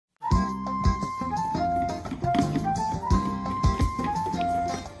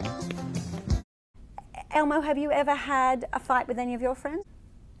Elmo, have you ever had a fight with any of your friends?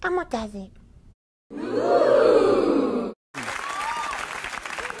 Elmo does it.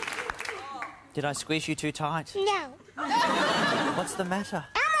 Did I squeeze you too tight? No. What's the matter?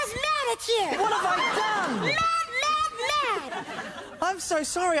 Elmo's mad at you. What have I done? Mad. I'm so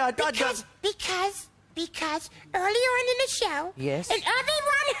sorry. Because earlier on in the show, yes, and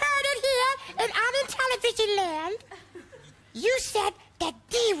everyone heard it here and out in television land, you said the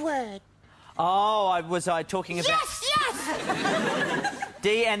D word. Oh, was I talking about... Yes!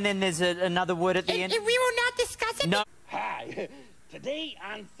 D, and then there's another word at the end? We will not discuss it? No. Hi. Today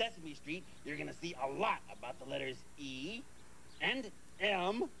on Sesame Street, you're going to see a lot about the letters E and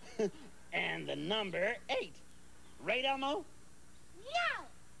M and the number 8. Right, Elmo? No!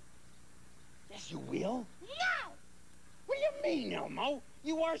 Yes, you will. No! What do you mean, Elmo?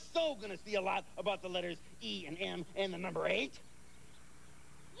 You are so going to see a lot about the letters E and M and the number 8.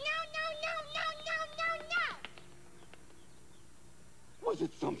 No! Was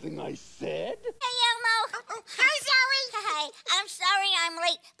it something I said? Hey, Elmo. Hi, Zoe. Hi. I'm sorry I'm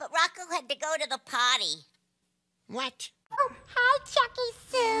late, but Rocco had to go to the potty. What? Oh, hi, Chucky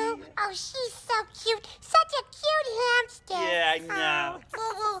Sue. Oh, she's so cute. Such a cute hamster. Yeah, I know.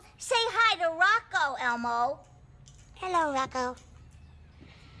 Well, say hi to Rocco, Elmo. Hello, Rocco.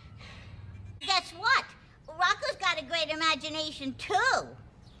 Guess what? Rocco's got a great imagination, too.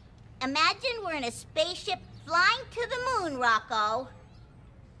 Imagine we're in a spaceship flying to the moon, Rocco.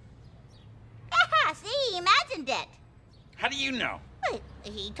 See, he imagined it. How do you know? Well,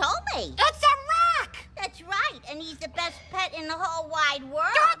 he told me. It's a rock! That's right, and he's the best pet in the whole wide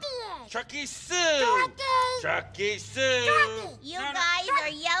world. Dorothy is! Chucky Sue! Dorothy! Chucky Sue! Dorothy! You guys are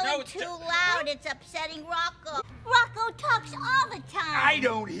yelling too loud. It's upsetting Rocco. Rocco talks all the time. I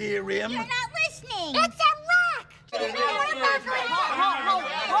don't hear him. You're not listening. It's a rock!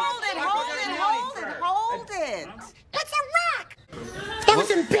 Hold it. It's a rock! That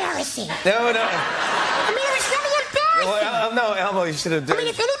was embarrassing. No. I mean, it was really embarrassing. Well, no, Elmo, you should have done I mean,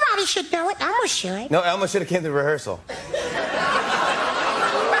 if anybody should know it, Elmo should. No, Elmo should have came to rehearsal.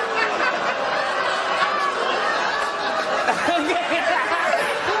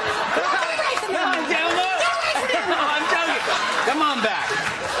 Come on back.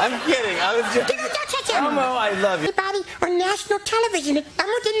 I'm kidding. I was just... Elmo, I love you. Everybody on national television,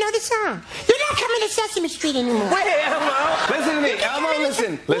 Elmo didn't know the song. You're not coming to Sesame Street anymore. Wait, Elmo. Listen to me. Elmo,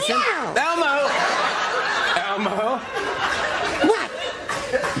 listen. Listen. No. Elmo. Elmo. What?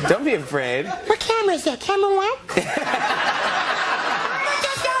 Don't be afraid. What camera is that? Camera 1? Just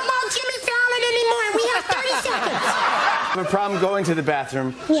Elmo, Jimmy Fallon anymore. We have 30 seconds. I have a problem going to the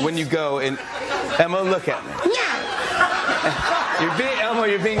bathroom when you go and... Elmo, look at me. No. Elmo,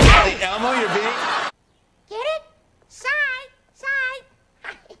 you're being naughty. Elmo, you're being... Get it? Side.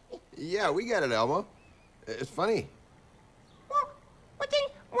 Yeah, we get it, Elmo. It's funny. Well, then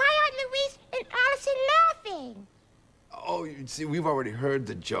why aren't Louise and Allison laughing? Oh, you see, we've already heard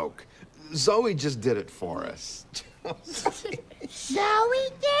the joke. Zoe just did it for us. Zoe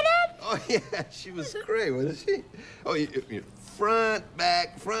did it? Oh, yeah, she was great, wasn't she? Oh, you front,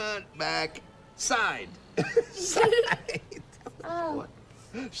 back, side. Side. Oh.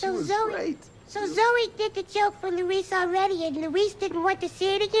 She was great. So Zoe did the joke for Louise already, and Louise didn't want to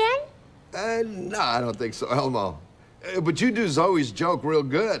see it again? No, I don't think so, Elmo. But you do Zoe's joke real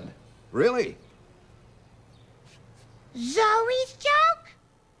good. Really. Zoe's joke?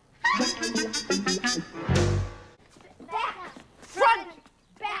 Front,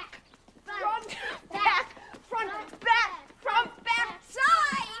 back,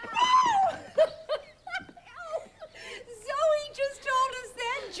 side. Zoe just told us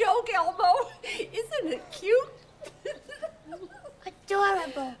that joke, Elmo. Isn't it cute?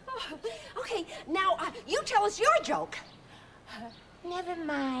 Adorable. Okay, now you tell us your joke. Never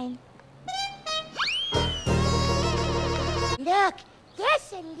mind. Look, there's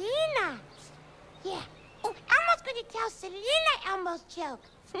Selena. Yeah. Oh, Elmo's going to tell Selena Elmo's joke.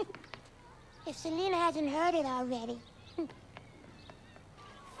 If Selena hasn't heard it already.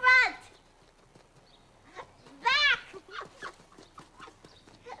 Front. Back.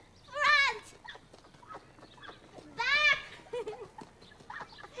 Front. Back.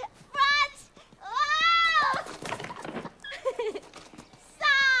 Front. Oh!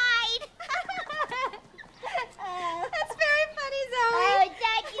 Side. That's very funny, Zoe. Oh,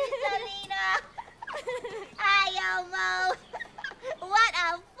 thank you, Selena. Hi, Elmo. What a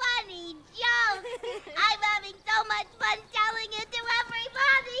funny joke. I'm having so much fun telling it to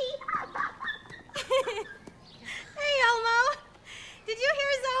everybody. Hey, Elmo. Did you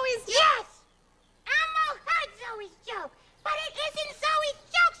hear Zoe's joke? Yes! Elmo heard Zoe's joke. But it isn't Zoe's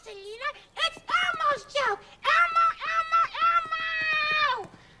joke, Selena. It's Elmo's joke.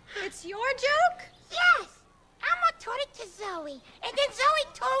 then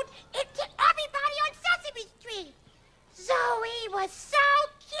Zoe told it to everybody on Sesame Street. Zoe was so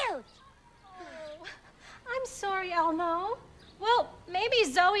cute. Oh, I'm sorry, Elmo. Well,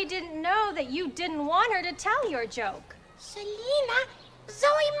 maybe Zoe didn't know that you didn't want her to tell your joke. Selena,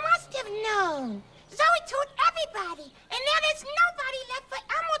 Zoe must have known. Zoe told everybody, and now there's nobody left for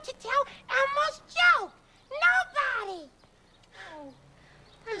Elmo to tell Elmo's joke. Nobody. Oh,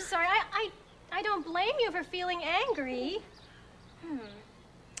 I'm sorry. I don't blame you for feeling angry.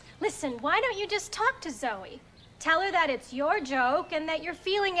 Listen, why don't you just talk to Zoe? Tell her that it's your joke and that you're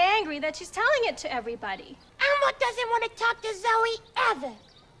feeling angry that she's telling it to everybody. Elmo doesn't want to talk to Zoe ever.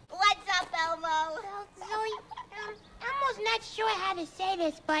 What's up, Elmo? Well, Zoe, Elmo's not sure how to say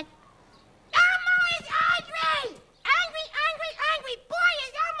this, but Elmo is angry! Angry, angry, angry! Boy,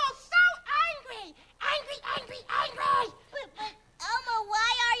 is Elmo so angry! Angry, angry, angry! But Elmo, why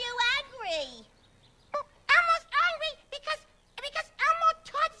are you angry? Elmo's angry because Elmo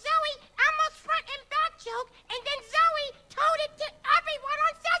taught Zoe Elmo's front and back joke, and then Zoe told it to everyone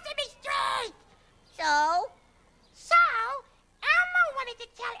on Sesame Street! So? So, Elmo wanted to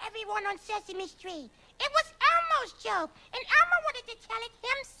tell everyone on Sesame Street. It was Elmo's joke, and Elmo wanted to tell it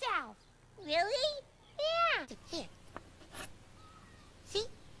himself. Really? Yeah. Here. See?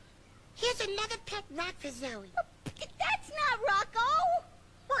 Here's another pet rock for Zoe. That's not Rocco.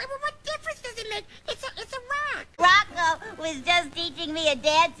 Well, what difference does it make? It's a rock. Rocco was just teaching me a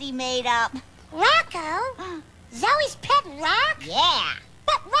dance he made up. Rocco? Zoe's pet rock? Yeah.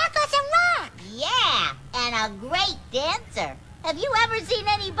 But Rocco's a rock. Yeah, and a great dancer. Have you ever seen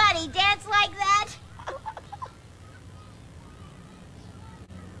anybody dance like that?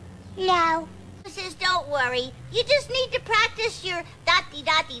 No. Says, don't worry. You just need to practice your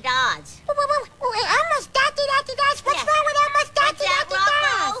dotty-dotty-daws. Elmo's dotty-dotty-daws? What's wrong with Elmo's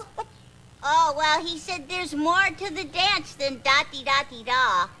dotty-dotty-daws? Oh, well, he said there's more to the dance than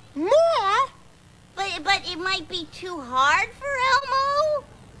dotty-dotty-da. More? But it might be too hard for Elmo?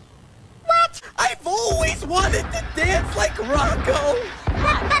 What? I've always wanted to dance like Rocco.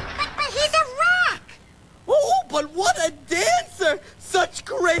 But he's a rock. Oh, but what a dancer! Such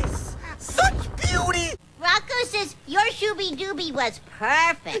grace, such beauty. Rocco says your shooby-dooby was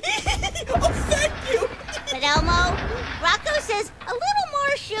perfect. Oh, thank you. But Elmo, Rocco says a little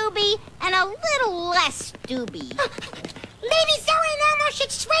more shooby and a little less dooby. Maybe Zoe and Elmo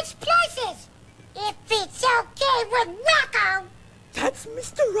should switch places. If it's okay with Rocco. That's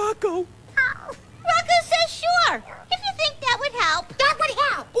Mr. Rocco. Rocco says sure, if you think that would help. That would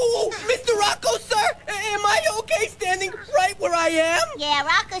help. Oh, Mr. Rocco, sir, am I okay standing right where I am? Yeah,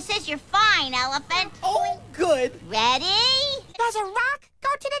 Rocco says you're fine, Elephant. Oh, good. Ready? Does a rock go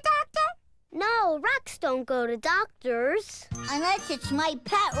to the doctor? No, rocks don't go to doctors. Unless it's my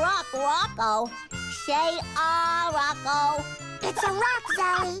pet rock, Rocco. Say, Rocco. It's a rock,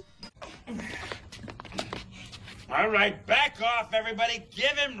 Zoe. All right, back off, everybody.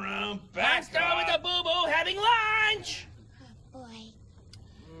 Give him room. Back off. with the boo-boo having lunch. Oh,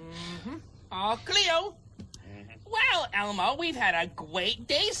 boy. All Cleo. Well, Elmo, we've had a great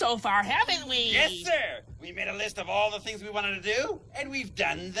day so far, haven't we? Yes, sir. We made a list of all the things we wanted to do, and we've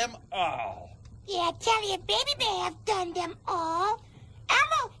done them all. Yeah, Telly and Baby Bear have done them all.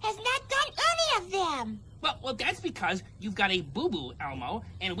 Elmo has not done any of them. Well, that's because you've got a boo-boo, Elmo,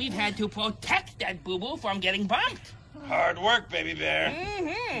 and we've had to protect that boo-boo from getting bumped. Hard work, Baby Bear.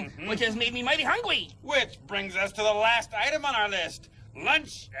 Which has made me mighty hungry. Which brings us to the last item on our list.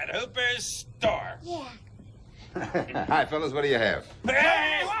 Lunch at Hooper's store. Yeah. Hi, fellas. What do you have?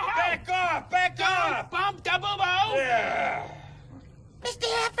 Hey, back off! Back off! Bump the boo-boo! Yeah. Mr.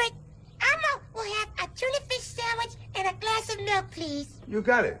 Alfred, Elmo will have a tuna fish sandwich and a glass of milk, please. You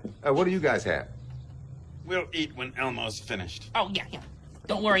got it. What do you guys have? We'll eat when Elmo's finished. Oh, yeah.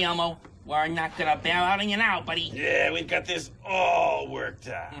 Don't worry, Elmo. We're not gonna bail out on you now, buddy. Yeah, we've got this all worked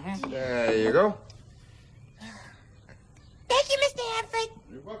out. There you go. Thank you, Mr. Alfred.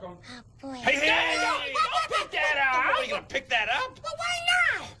 You're welcome. Oh, boy. Hey, Don't pick that up! Are you gonna pick that up? Well,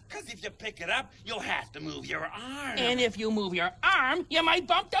 why not? Because if you pick it up, you'll have to move your arm. And if you move your arm, you might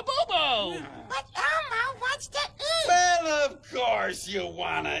bump the boo-boo. But Elmo wants to eat. Well, of course you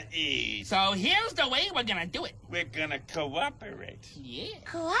wanna eat. So here's the way we're gonna do it. We're gonna cooperate. Yeah.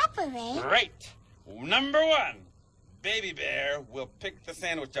 Cooperate? Great. Number one, Baby Bear will pick the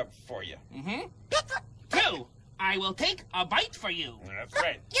sandwich up for you. Two, I will take a bite for you. That's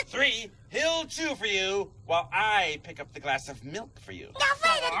right. Three, he'll chew for you while I pick up the glass of milk for you. Now,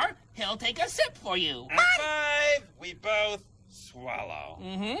 wait a Four, he'll take a sip for you. And five, we both swallow.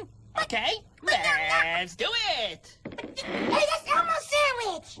 Okay, let's do it. Hey, that's Elmo's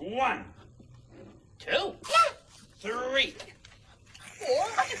sandwich. 1, 2, 3,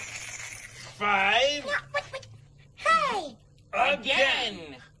 5. Hey!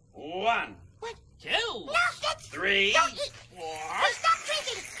 Again. 1. What? 2. No, that's... 3. Don't eat. 4. Hey, stop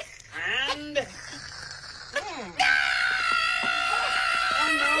drinking! And... No!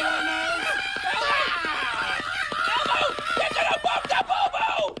 Oh, no. Elmo, you're gonna bump the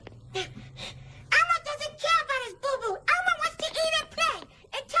boo-boo! Elmo doesn't care about his boo-boo. Elmo wants to eat and play.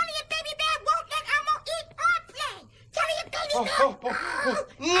 And Telly and Baby Bear won't let Elmo eat or play. Telly and Baby Bear...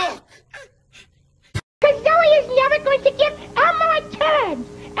 Look! But Zoe is never going to give Elmo a turn.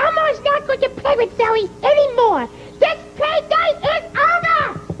 Elmo is not going to play with Zoe anymore. This play day is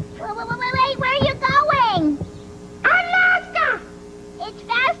over. Wait, where are you going? Alaska! It's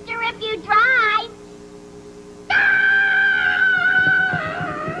faster if you drive.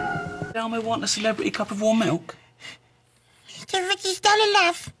 Elmo want a celebrity cup of warm milk? Ricky's done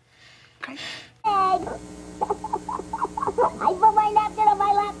enough. Egg. I put my napkin on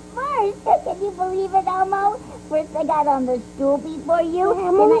my lap first. Can you believe it, Elmo? First I got on the stool before you, then I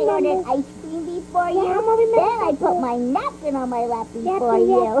ordered ice cream before you, then I put my napkin on my lap before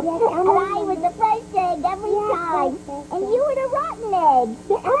you. And I was the first egg every time. And you were the rotten egg.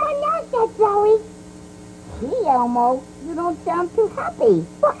 Elmo knows that, Zoe. Gee, Elmo, you don't sound too happy.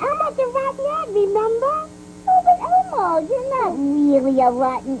 Well, Elmo's a rotten egg, remember? Oh, but Elmo, you're not really a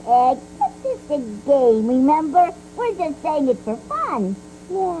rotten egg. It's just a game, remember? We're just saying it for fun.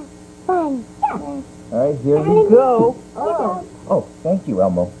 Yeah, fun. Yeah. All right, here we go. Oh. Oh, thank you,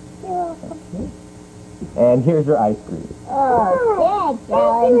 Elmo. You're welcome. And here's your ice cream. Oh, thanks,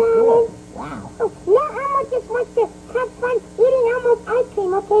 Alan. Wow. Oh, now Elmo just wants to have fun eating Elmo's ice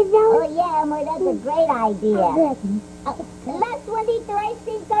cream, okay, Zoe? Oh, yeah, Elmo, that's a great idea. Oh, good. Last one to eat the ice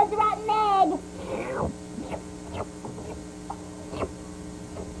cream goes rotten egg.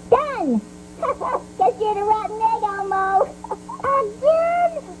 Done. Guess you're the rotten egg, Elmo.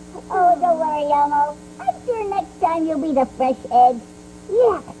 Again? Oh, don't worry, Elmo. I'm sure next time you'll be the fresh egg.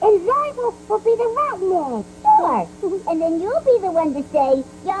 Yeah, and Zoe will be the rotten egg. Sure. And then you'll be the one to say,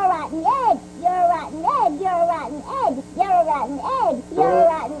 you're a rotten egg, you're a rotten egg, you're a rotten egg, you're a rotten egg, you're a rotten egg, you're a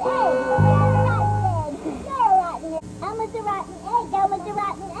rotten egg, you're a rotten egg. Elmo's a rotten egg, Elmo's a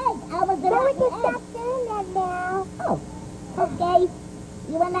rotten egg, Elmo's a Zoe rotten can egg. stop doing that now. Oh, okay.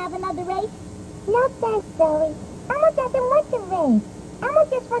 You want to have another race? No thanks, Zoe. Elmo doesn't want to race. Elmo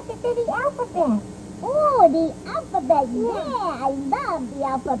just wants to say the alphabet. Oh, the alphabet. Yeah, I love the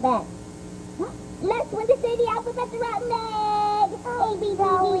alphabet. Last one to say the alphabet, the rotten egg. A, B, C,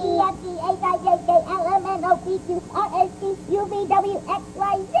 D, E, F, G, H, I, J, K, L, M, N, O, P, Q, R, S, T, U, V, W, X,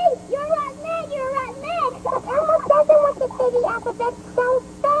 Y, Z. You're a rotten egg, you're a rotten egg. Elmo doesn't want to say the alphabet so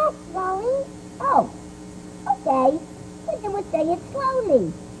fast, Zoe. Oh, okay. But then we'll say it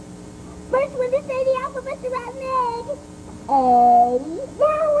slowly. First one to say the alphabet, the rotten egg. A,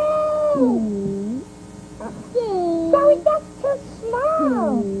 Zoe! C, Zoe, that's too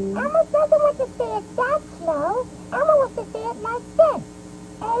slow. Elmo doesn't want to say it that slow. Elmo wants to say it like this.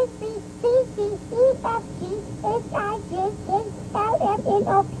 A, B, C, D, E, F, G, H, I, J, K, L, M, N,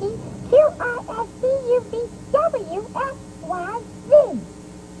 O, P, Q, R, S, T, U, V, W, X, Y, Z.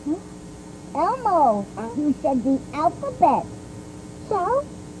 Elmo, you said the alphabet. So?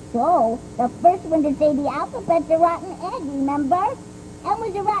 So, the first one to say the alphabet's a rotten egg, remember?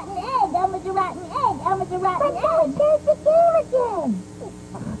 Elmo's a rotten egg, Elmo's a rotten egg, Elmo's a rotten egg. But change the game again.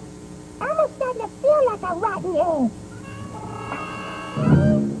 Elmo's starting to feel like a rotten egg.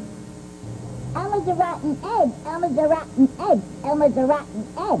 Elmo's a rotten egg, Elmo's a rotten egg, Elmo's a rotten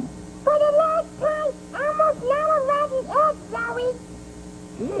egg. For the last time, Elmo's now a rotten egg, Zoe.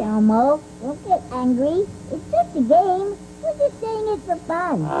 Gee, Elmo, don't get angry. It's just a game. We're just saying it for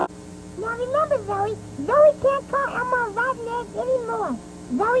fun. Now remember, Zoe, Zoe can't call Elmo a rotten egg anymore.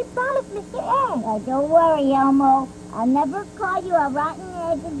 Zoe promised Mr. Egg. Oh, don't worry, Elmo. I'll never call you a rotten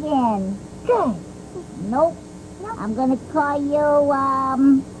egg again. Good. Nope. I'm gonna call you,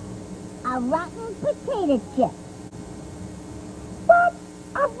 a rotten potato chip. What?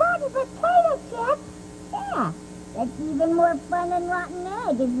 A rotten potato chip? Yeah. That's even more fun than rotten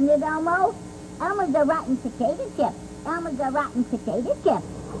egg, isn't it, Elmo? Elmo's a rotten potato chip. Elmo's a rotten potato chip.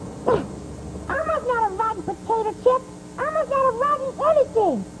 Elmo's not a rotten potato chip. Elmo's not a rotten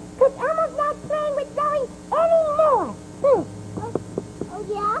anything. Because Elmo's not playing with Zoe anymore. Oh,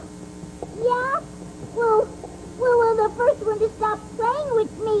 yeah? Yeah? Well, the first one to stop playing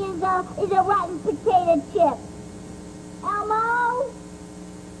with me is a rotten potato chip. Elmo?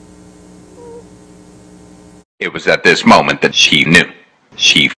 It was at this moment that she knew.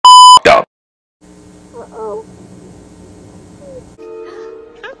 She f***ed up. Uh-oh.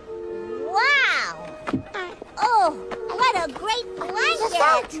 Wow! Oh, what a great play!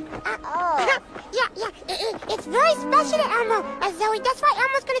 blanket. Oh. Yeah. It's very special to Elmo. Zoe, that's why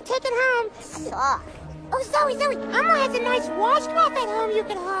Elmo's gonna take it home. Soft. Oh, Zoe, Elmo has a nice washcloth at home you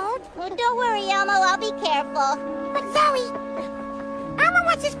can hold. Well, don't worry, Elmo. I'll be careful. But Zoe, Elmo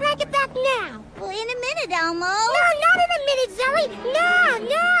wants his blanket back now. Well, in a minute, Elmo. No, not in a minute, Zoe. No.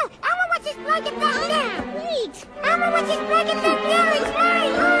 Elmo wants his blanket back now. Wait. Elmo wants his blanket back now. It's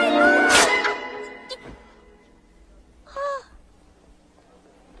mine.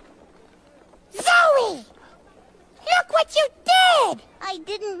 Zoe! Look what you did! I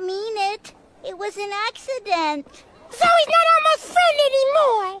didn't mean it. It was an accident. Zoe's not Elmo's friend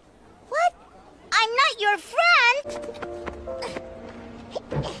anymore. What? I'm not your friend.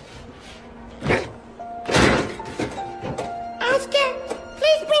 Oscar,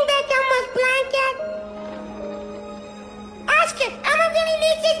 please bring back Elmo's blanket. Oscar, Elmo really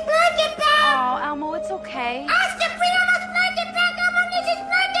needs his blanket back. Oh, Elmo, it's okay. Oscar, bring Elmo's blanket back. Elmo needs his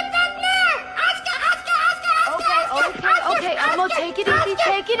blanket back now. Oscar. Okay, Elmo, take it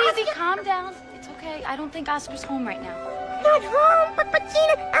easy. Calm down. It's okay. I don't think Oscar's home right now. Not home, but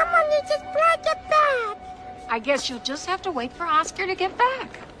Gina, Elmo needs his blanket back. I guess you'll just have to wait for Oscar to get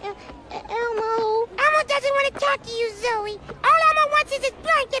back. Elmo doesn't want to talk to you, Zoe. All Elmo wants is his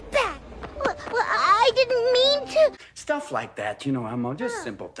blanket back. Well, I didn't mean to. Stuff like that, you know, Elmo. Just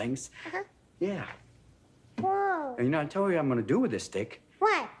simple things. Yeah. Whoa. And, you know, I told you what I'm going to do with this stick.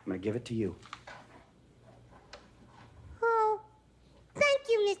 What? I'm going to give it to you. Oh, thank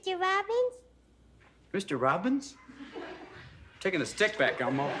you, Mr. Robbins. Mr. Robbins? Taking the stick back,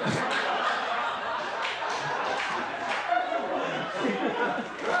 Elmo.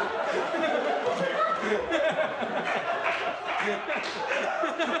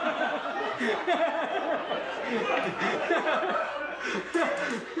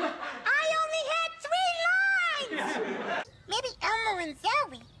 I only had 3 lines! Maybe Elmo and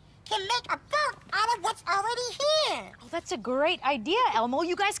Zoe can make a boat out of what's already here. Oh, that's a great idea, Elmo.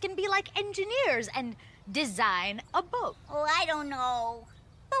 You guys can be like engineers and design a boat. Oh, I don't know.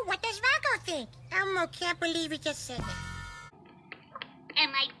 Well, what does Rocco think? Elmo can't believe he just said it.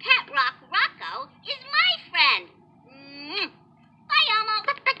 And my pet rock, Rocco, is my friend. Bye, Elmo.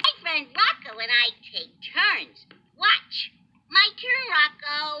 My friend Rocco and I take turns. Watch. My turn,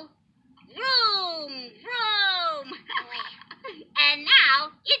 Rocco. Vroom, vroom. And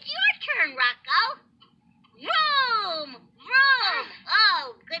now it's your turn, Rocco. Vroom, vroom.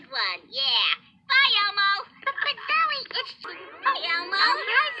 Oh, good one. Yeah. Bye, Elmo. But Zoe, it's... Bye, Elmo. Oh,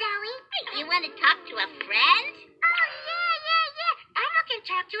 hi, Zoe. You want to talk to a friend? Oh, yeah. Elmo can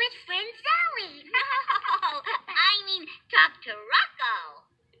talk to his friend Zoe. No, I mean talk to Rocco.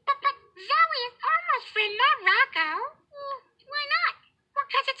 But Zoe is Elmo's friend, not Rocco. Well, why not? Well,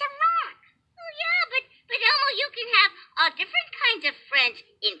 'cause it's a rock. Oh, yeah, but Elmo, you can have all different kinds of friends,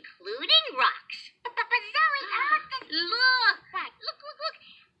 including rocks. But Zoe, Elmo thinks... Look. What?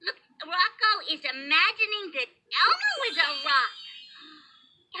 Look, Rocco is imagining that Elmo is a rock.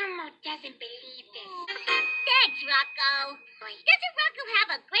 Elmo doesn't believe this. Thanks, Rocco. Doesn't Rocco have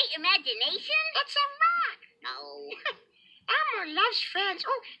a great imagination? It's a rock. No. Elmo loves friends.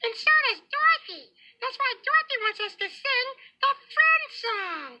 Oh, and so does Dorothy. That's why Dorothy wants us to sing the Friend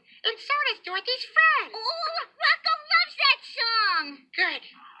song. And so does Dorothy's friend. Oh, Rocco loves that song. Good.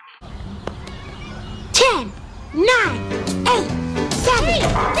 10, 9, 8, 7, Hey,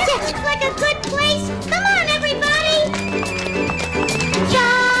 this 6. looks like a good place. Come on, everybody.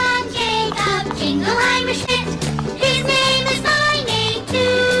 John Jacob Jingleheimer Schmidt. His name is my name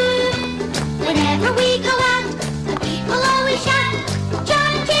too. Whenever we go out, the people always shout,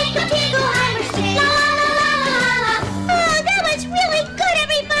 John Jacob Jingleheimer Schmidt. La la la la la la. Oh, that was really good,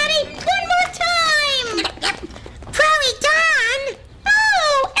 everybody. One more time. Prairie Don!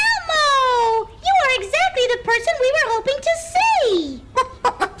 Oh, Elmo! You are exactly the person we were hoping to see.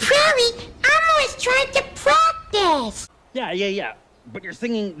 Prairie, Elmo is trying to practice. Yeah. But you're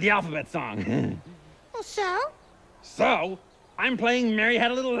singing the alphabet song. Well, so? So, I'm playing Mary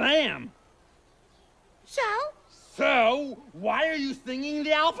Had a Little Lamb. So, why are you singing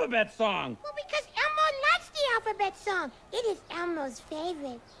the alphabet song? Well, because Elmo likes the alphabet song. It is Elmo's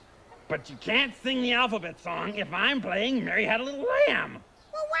favorite. But you can't sing the alphabet song if I'm playing Mary Had a Little Lamb.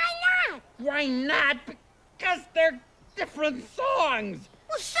 Well, why not? Why not? Because they're different songs.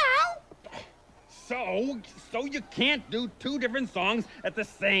 Well, so? So you can't do 2 different songs at the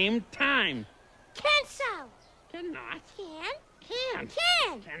same time. Can so? Cannot. Can? Can't.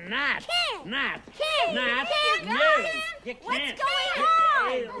 Can. Cannot. Can. Not. Can. Not. Can. No. You What's can't.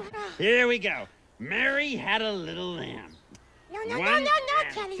 going on? Here we go. Mary had a little lamb. No, One Kelly. and No,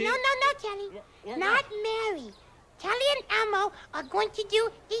 two. Kelly. What? Not Mary. Telly and Elmo are going to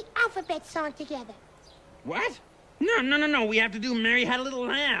do the alphabet song together. What? No. We have to do Mary Had a Little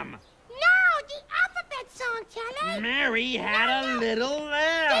Lamb. No, the alphabet song, Telly. Mary had a little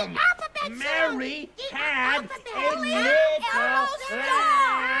lamb. The alphabet song. Mary had a little lamb. Elmo,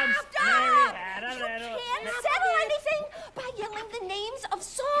 stop! Mary had a little Can't settle anything by yelling the names of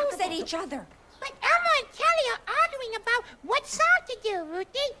songs at each other. But Elmo and Telly are arguing about what song to do,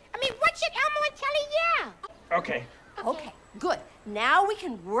 Ruthie. I mean, what should Elmo and Telly yell? Okay. Okay, good. Now we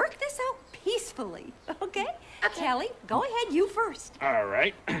can work this out peacefully, okay? Telly, go ahead, you first. All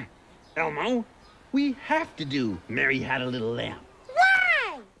right. Elmo, we have to do Mary Had a Little Lamb.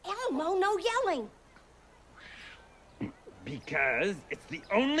 Why? Elmo, no yelling. Because it's the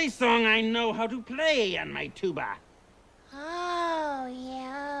only song I know how to play on my tuba. Oh,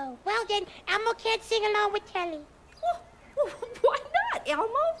 yeah. Well, then, Elmo can't sing along with Telly. Why not,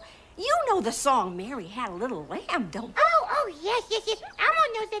 Elmo? You know the song Mary Had a Little Lamb, don't you? Oh, yes.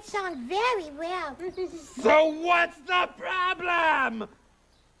 Elmo knows that song very well. So what's the problem?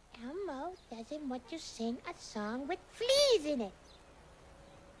 Elmo doesn't want to sing a song with fleas in it.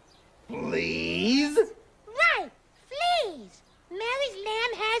 Fleas? Right, fleas. Mary's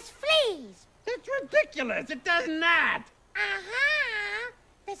lamb has fleas. It's ridiculous. It does not. Uh-huh.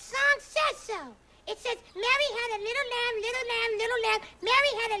 The song says so. It says, Mary had a little lamb, little lamb, little lamb.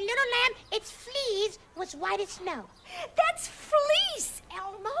 Mary had a little lamb. Its fleas was white as snow. That's fleece,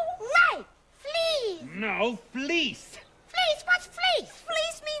 Elmo. Right, fleas. No, fleece. Fleece? What's fleece?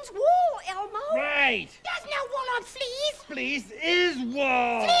 Fleece means wool, Elmo. Right. There's no wool on fleas. Fleece is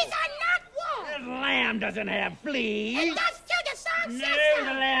wool. Fleas are not wool. The lamb doesn't have fleas. It does too. The song says so.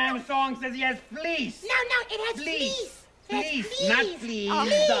 No, the lamb song says he has fleece. No, it has fleece. Fleece, not fleas.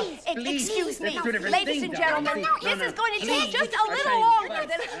 Excuse me, That's two different ladies things, and gentlemen, this is going to take just a little longer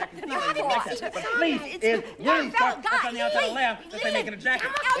than I thought. Fleece is woolly stuff that's on the outside of the lamb that they make in a jacket.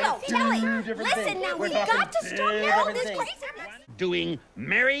 Elmo, Telly, listen now, we've got to stop now this crazy. Doing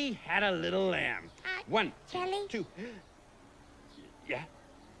Mary Had a Little Lamb. One, Telly? two. Yeah?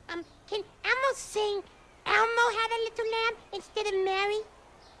 Can Elmo sing Elmo Had a Little Lamb instead of Mary?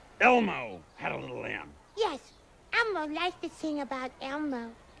 Elmo had a little lamb. Yes. Elmo likes to sing about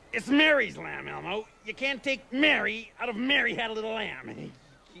Elmo. It's Mary's lamb, Elmo. You can't take Mary out of Mary Had a Little Lamb.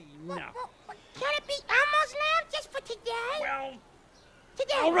 No. Can it be Elmo's lamb just for today? Well,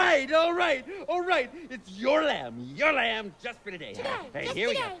 today. All right. It's your lamb just for today. Today. Hey, Just here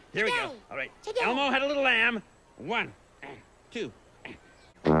we today. go. Here we go. Today. All right. Today. Elmo had a little lamb. One, two.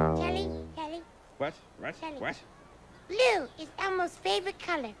 Telly. What? Telly. What? Blue is Elmo's favorite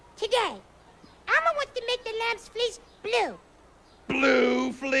color. Today. Elmo wants to make the lamb's fleece blue.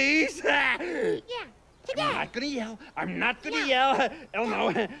 Blue fleece? Yeah. Today. I'm not gonna yell.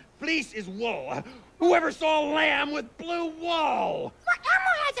 Elmo, fleece is wool. Whoever saw a lamb with blue wool? Well,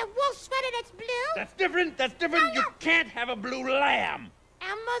 Elmo has a wool sweater that's blue. That's different. No. You can't have a blue lamb.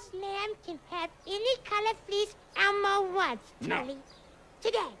 Elmo's lamb can have any color fleece Elmo wants, No. Telly.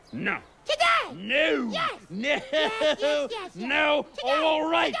 Today. No. Today. No. Yes. No. Yes. No. Today. Oh,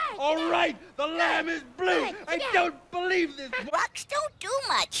 all right. Today. All right. The lamb is blue. Good. I Today. don't believe this. Rocks don't do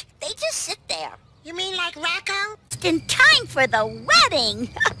much. They just sit there. You mean like Rocco? Just in time for the wedding.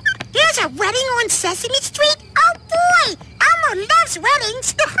 There's a wedding on Sesame Street? Oh, boy! Elmo loves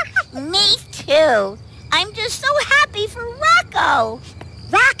weddings. Me too. I'm just so happy for Rocco.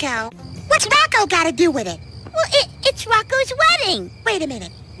 Rocco? What's Rocco got to do with it? Well, it's Rocco's wedding. Wait a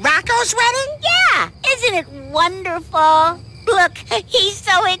minute. Rocco's wedding? Yeah. Isn't it wonderful? Look, he's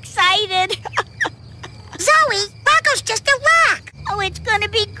so excited. Zoe, Rocco's just a rock. Oh, it's gonna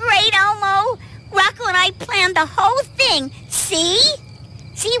be great, Elmo. Rocco and I planned the whole thing. See,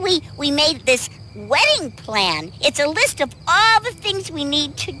 we made this wedding plan. It's a list of all the things we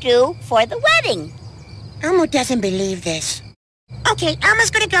need to do for the wedding. Elmo doesn't believe this. Okay,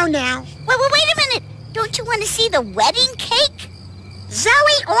 Elmo's gonna go now. Wait a minute. Don't you want to see the wedding cake? Zoe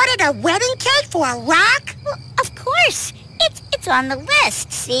ordered a wedding cake for a rock? Well, of course. It's on the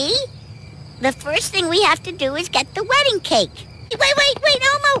list, see? The first thing we have to do is get the wedding cake. Wait,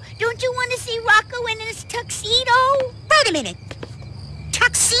 Elmo! Don't you want to see Rocco in his tuxedo? Wait a minute.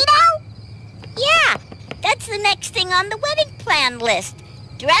 Tuxedo? Yeah, that's the next thing on the wedding plan list.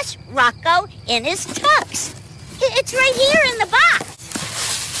 Dress Rocco in his tux. It's right here in the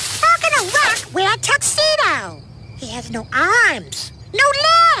box. How can a rock wear a tuxedo? He has no arms, no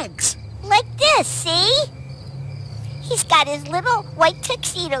legs. Like this, see? He's got his little white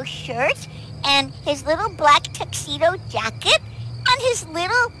tuxedo shirt and his little black tuxedo jacket and his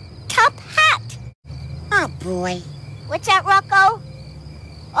little top hat. Oh, boy. What's that, Rocco?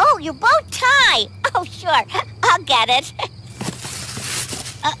 Oh, your bow tie. Oh, sure. I'll get it.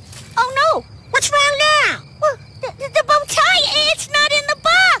 Oh no! What's wrong now? Well, the bow tie, it's not in the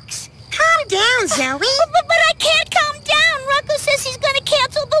box. Calm down, Zoe. But I can't calm down. Rocco says he's going to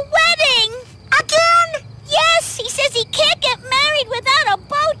cancel the wedding. Again? Yes, he says he can't get married without a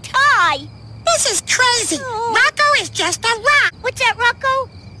bow tie. This is crazy. Oh. Rocco is just a rock. What's that, Rocco?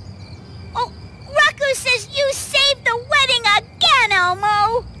 Oh, Rocco says you saved the wedding again,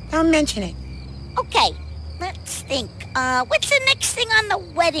 Elmo. Don't mention it. Okay, let's think. What's the next thing on the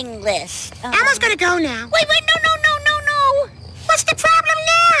wedding list? Elmo's gonna go now. Wait, no. What's the problem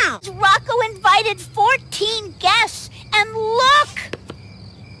now? Rocco invited 14 guests, and look!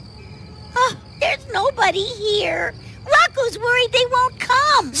 Oh, there's nobody here. Rocco's worried they won't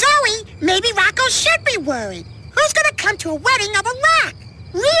come. Zoe, maybe Rocco should be worried. Who's gonna come to a wedding of a rock?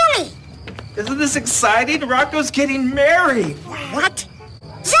 Really? Isn't this exciting? Rocco's getting married. What?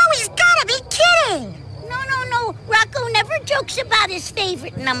 Zoe's gotta be kidding. No. Rocco never jokes about his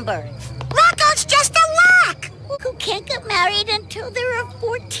favorite number. Rocco's just a rock. Who can't get married until there are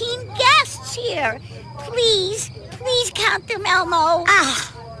 14 guests here. Please count them, Elmo.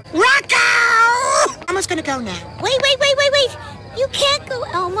 Rocco! Elmo's gonna go now. Wait. You can't go,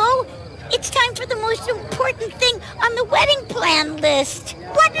 Elmo. It's time for the most important thing on the wedding plan list.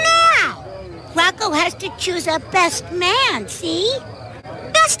 What now? Rocco has to choose a best man, see?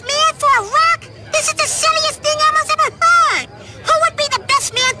 Best man for a rock? This is the silliest thing Elmo's ever heard. Who would be the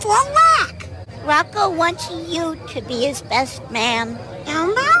best man for a rock? Rocco wants you to be his best man.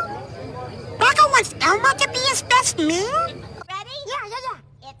 Elmo? Rocco wants Elmo to be his best man? Ready?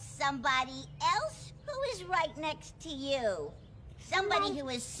 Yeah. It's somebody else who is right next to you. Somebody who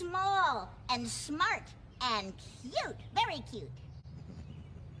is small and smart and cute. Very cute.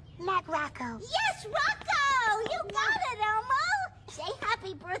 Not Rocco. Yes, Rocco! You got it, Elmo! Say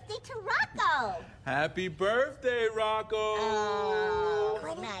happy birthday to Rocco. Happy birthday, Rocco! Oh,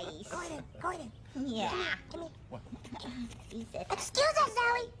 nice. Gordon. Yeah. Come here. What? He said, Excuse us,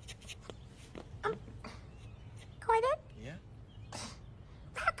 Zoe. Gordon? Yeah?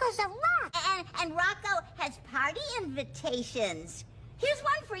 Rocco's a rock. And Rocco has party invitations. Here's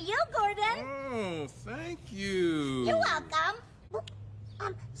one for you, Gordon. Oh, thank you. You're welcome.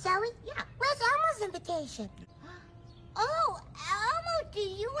 Zoe? Yeah. Where's Elmo's invitation? Oh, Elmo, do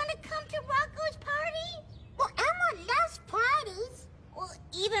you want to come to Rocco's party? Well, Elmo loves parties. Well,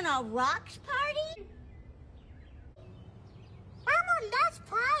 even a rock's party? Elmo loves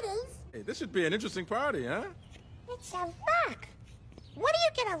parties. Hey, this should be an interesting party, huh? It's a rock. What do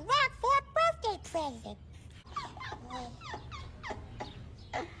you get a rock for a birthday present?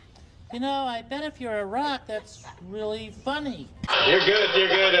 You know, I bet if you're a rock, that's really funny. You're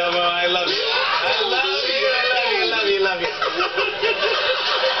good, Elmo. I love you. Love you.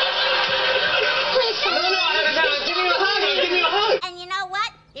 Give me a hug. And you know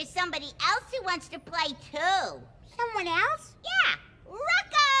what? There's somebody else who wants to play too. Someone else? Yeah,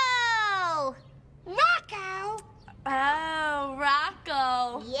 Rocco! Rocco? Oh,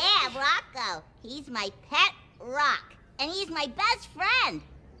 Rocco. Yeah, Rocco. He's my pet rock. And he's my best friend.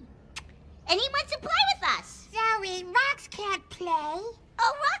 And he wants to play with us. Zoe, rocks can't play.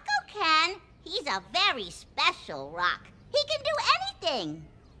 Oh, Rocco can. He's a very special rock. He can do anything.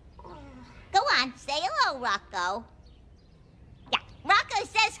 Go on, say hello, Rocco. Yeah, Rocco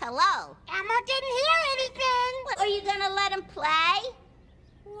says hello. Elmo didn't hear anything. What, are you gonna let him play?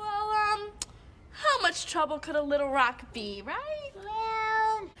 Well, how much trouble could a little rock be, right?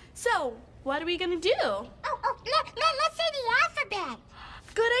 Well... So, what are we gonna do? Let's say the alphabet.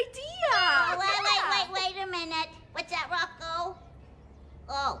 Good idea! Oh, wait a minute. What's that, Rocco?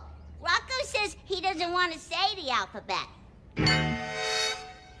 Oh, Rocco says he doesn't want to say the alphabet.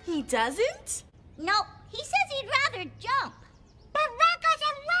 He doesn't? No, he says he'd rather jump. But Rocco's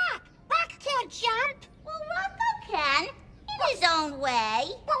a rock. Rock can't jump. Well, Rocco can, in his own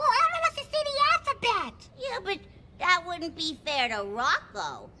way. Well, Elmo wants to say the alphabet. Yeah, but that wouldn't be fair to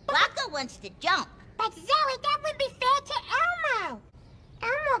Rocco. Rocco wants to jump. But Zoe, that wouldn't be fair to Elmo.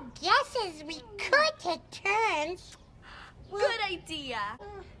 Elmo guesses we could take turns. Good idea.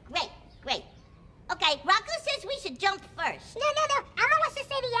 Great. Okay, Rocco says we should jump first. No. Elmo wants to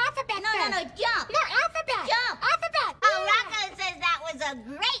say the alphabet first. No, jump. No, alphabet. Jump. Alphabet. Oh, Rocco says that was a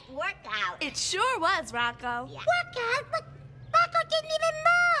great workout. It sure was, Rocco. Yeah. Workout? But Rocco didn't even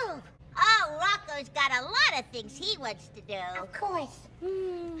move. Oh, Rocco's got a lot of things he wants to do. Of course.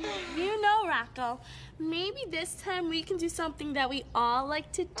 You know, Rocco, maybe this time we can do something that we all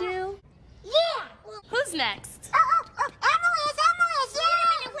like to do. Yeah. Who's next? Elmo is.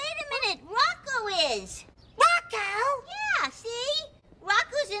 Yeah. Wait a minute. Rocco is. Rocco? Yeah, see?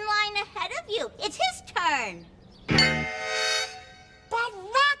 Rocco's in line ahead of you. It's his turn.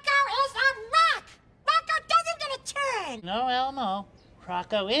 Elmo,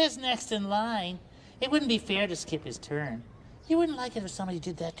 Rocco is next in line. It wouldn't be fair to skip his turn. You wouldn't like it if somebody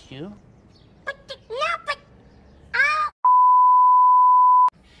did that to you.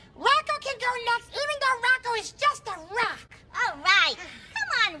 Rocco can go next, even though Rocco is just a rock. All right.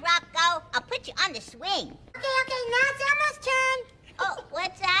 Come on, Rocco. I'll put you on the swing. Okay, now it's Elmo's turn. Oh,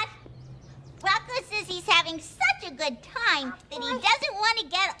 what's that? Rocco says he's having such a good time that he doesn't want to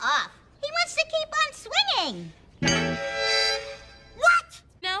get off. He wants to keep on swinging. What?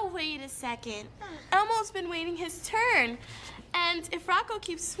 Now wait a second. Elmo's been waiting his turn. And if Rocco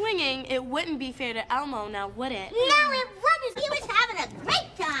keeps swinging, it wouldn't be fair to Elmo, now would it? No, it wouldn't. He was having a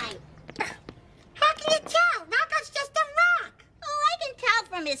great time. How can you tell? Rocco's just a rock. Oh, I can tell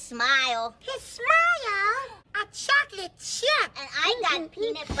from his smile. His smile? A chocolate chip. And I got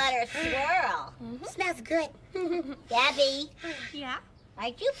peanut butter swirl. Smells good. Debbie. Yeah?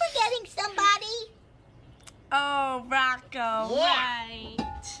 Aren't you forgetting somebody? Oh, Rocco, Yeah. right.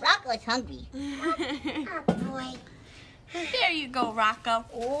 Rocco's hungry. Oh, boy. There you go, Rocco.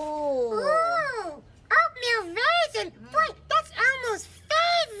 Ooh. Ooh. Oatmeal raisin. Boy, that's Elmo's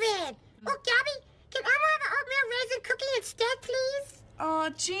favorite. Oh, Gabby, can Elmo have an oatmeal raisin cookie instead, please? Oh,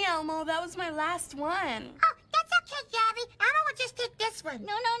 gee, Elmo, that was my last one. Oh, that's okay, Gabby. Elmo will just take this one.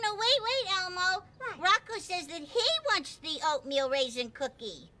 No, wait, Elmo. What? Rocco says that he wants the oatmeal raisin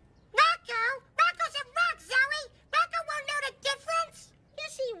cookie. Rocco? Rocco's a rock, Zoe. Rocco won't know the difference.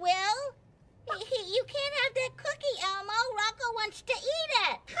 Yes, he will. You can't have that cookie, Elmo. Rocco wants to eat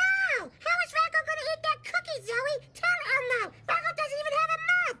it. How? How is Rocco going to eat that cookie, Zoe? Tell Elmo. Rocco doesn't even have a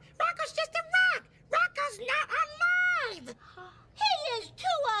mouth. Rocco's just a rock. Rocco's not alive. He is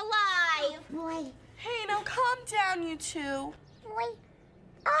too alive. Boy. Hey, now calm down, you two. Boy.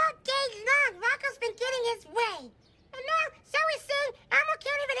 All day long, Rocco's been getting his way. And now Zoe's saying Elmo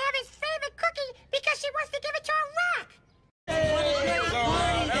can't even have his favorite cookie because she wants to give it to a rock.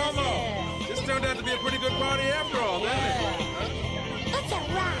 Elmo, this turned out to be a pretty good party after all, didn't it? It's a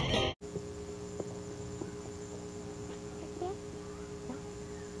rock.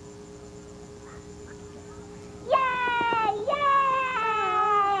 Yay!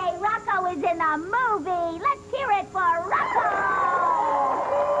 Yay! Rocco is in a movie. Let's hear it for Rocco.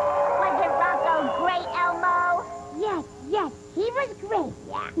 Wasn't Rocco great, Elmo? Yes, he was great.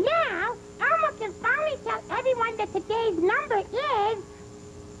 Yeah. Now, Elmo can finally tell everyone that today's number is...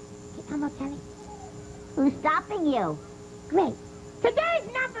 Hey, Elmo, tell me. Who's stopping you? Great. Today's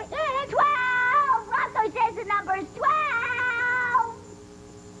number is... 12! Rocco says the number is 12!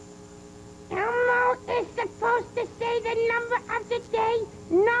 Elmo is supposed to say the number of the day,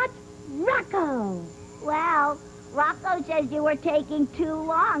 not Rocco. Well, Rocco says you were taking too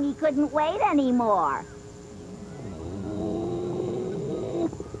long. He couldn't wait anymore.